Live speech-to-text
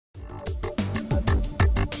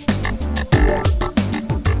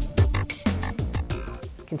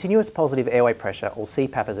Continuous positive airway pressure, or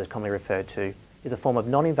CPAP as it's commonly referred to, is a form of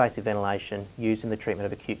non-invasive ventilation used in the treatment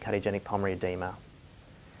of acute cardiogenic pulmonary edema.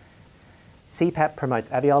 CPAP promotes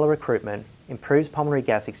alveolar recruitment, improves pulmonary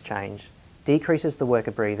gas exchange, decreases the work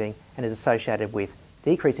of breathing, and is associated with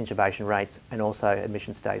decreased intubation rates and also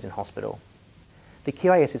admission stays in hospital. The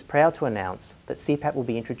QAS is proud to announce that CPAP will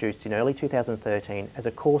be introduced in early 2013 as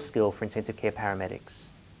a core skill for intensive care paramedics.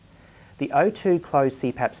 The O2 closed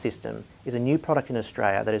CPAP system is a new product in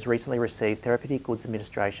Australia that has recently received Therapeutic Goods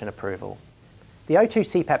Administration approval. The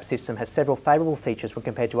O2 CPAP system has several favourable features when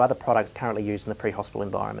compared to other products currently used in the pre-hospital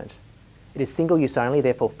environment. It is single use only,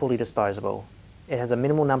 therefore fully disposable. It has a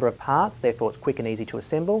minimal number of parts, therefore it's quick and easy to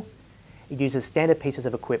assemble. It uses standard pieces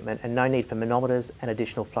of equipment and no need for manometers and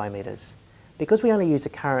additional flow meters. Because we only use a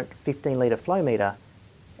current 15 litre flow meter,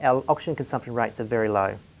 our oxygen consumption rates are very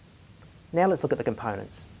low. Now let's look at the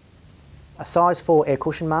components. A size 4 air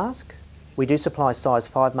cushion mask. We do supply size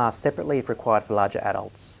 5 masks separately if required for larger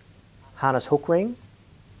adults. Harness hook ring.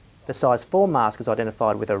 The size 4 mask is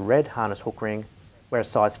identified with a red harness hook ring, whereas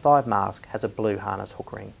size 5 mask has a blue harness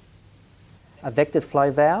hook ring. A vectored flow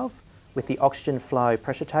valve with the oxygen flow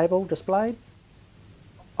pressure table displayed,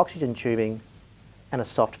 oxygen tubing, and a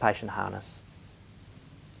soft patient harness.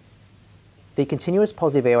 The continuous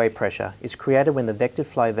positive airway pressure is created when the vectored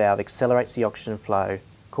flow valve accelerates the oxygen flow,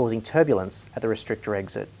 causing turbulence at the restrictor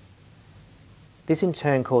exit. This in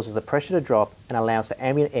turn causes the pressure to drop and allows for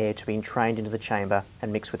ambient air to be entrained into the chamber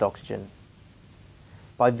and mix with oxygen.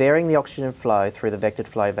 By varying the oxygen flow through the vectored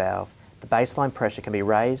flow valve, the baseline pressure can be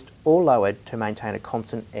raised or lowered to maintain a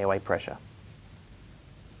constant airway pressure.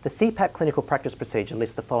 The CPAP clinical practice procedure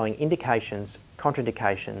lists the following indications,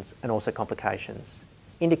 contraindications, and also complications.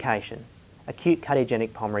 Indication: acute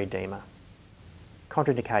cardiogenic pulmonary edema.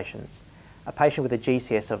 Contraindications: a patient with a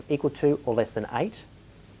GCS of equal to or less than 8,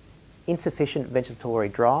 insufficient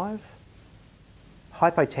ventilatory drive,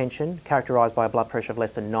 hypotension characterised by a blood pressure of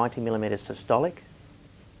less than 90 millimetres systolic,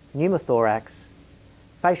 pneumothorax,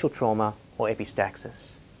 facial trauma or epistaxis.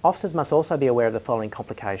 Officers must also be aware of the following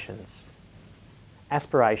complications: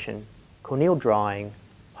 aspiration, corneal drying,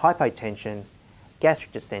 hypotension,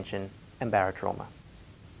 gastric distension and barotrauma.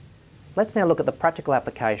 Let's now look at the practical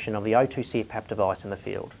application of the O2 CPAP device in the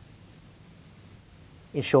field.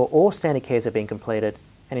 Ensure all standard cares have been completed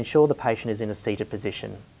and ensure the patient is in a seated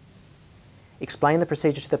position. Explain the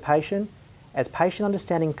procedure to the patient, as patient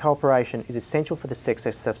understanding and cooperation is essential for the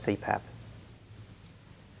success of CPAP.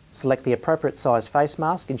 Select the appropriate size face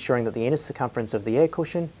mask, ensuring that the inner circumference of the air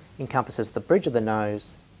cushion encompasses the bridge of the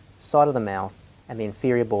nose, side of the mouth and the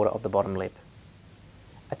inferior border of the bottom lip.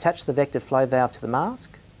 Attach the vectored flow valve to the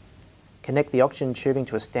mask, connect the oxygen tubing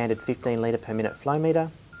to a standard 15 litre per minute flow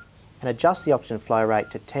meter, and adjust the oxygen flow rate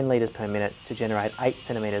to 10 litres per minute to generate 8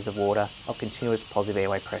 centimetres of water of continuous positive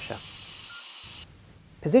airway pressure.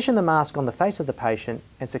 Position the mask on the face of the patient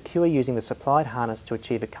and secure using the supplied harness to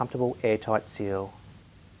achieve a comfortable airtight seal.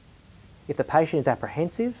 If the patient is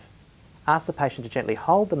apprehensive, ask the patient to gently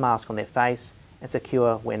hold the mask on their face and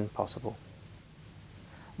secure when possible.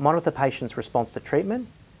 Monitor the patient's response to treatment,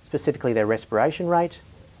 specifically their respiration rate,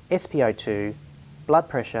 SpO2, blood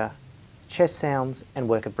pressure, chest sounds and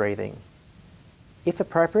work of breathing. If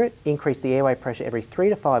appropriate, increase the airway pressure every 3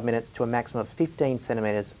 to 5 minutes to a maximum of 15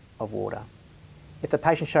 centimetres of water. If the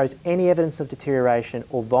patient shows any evidence of deterioration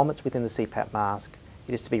or vomits within the CPAP mask,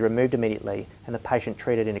 it is to be removed immediately and the patient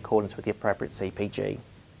treated in accordance with the appropriate CPG.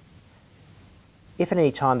 If at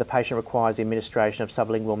any time the patient requires the administration of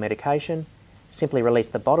sublingual medication, simply release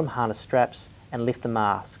the bottom harness straps and lift the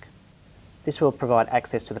mask. This will provide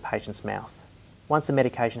access to the patient's mouth. Once the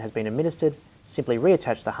medication has been administered, simply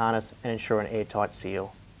reattach the harness and ensure an airtight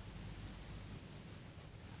seal.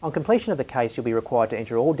 On completion of the case, you'll be required to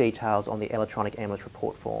enter all details on the electronic ambulance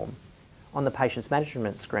report form. On the patient's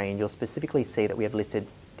management screen, you'll specifically see that we have listed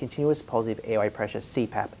continuous positive airway pressure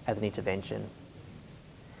CPAP as an intervention.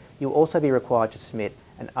 You'll also be required to submit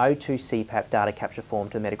an O2 CPAP data capture form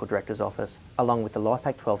to the Medical Director's Office, along with the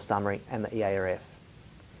LifePack 12 summary and the EARF.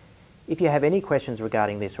 If you have any questions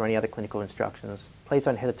regarding this or any other clinical instructions, please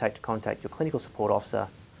don't hesitate to contact your clinical support officer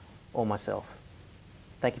or myself.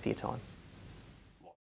 Thank you for your time.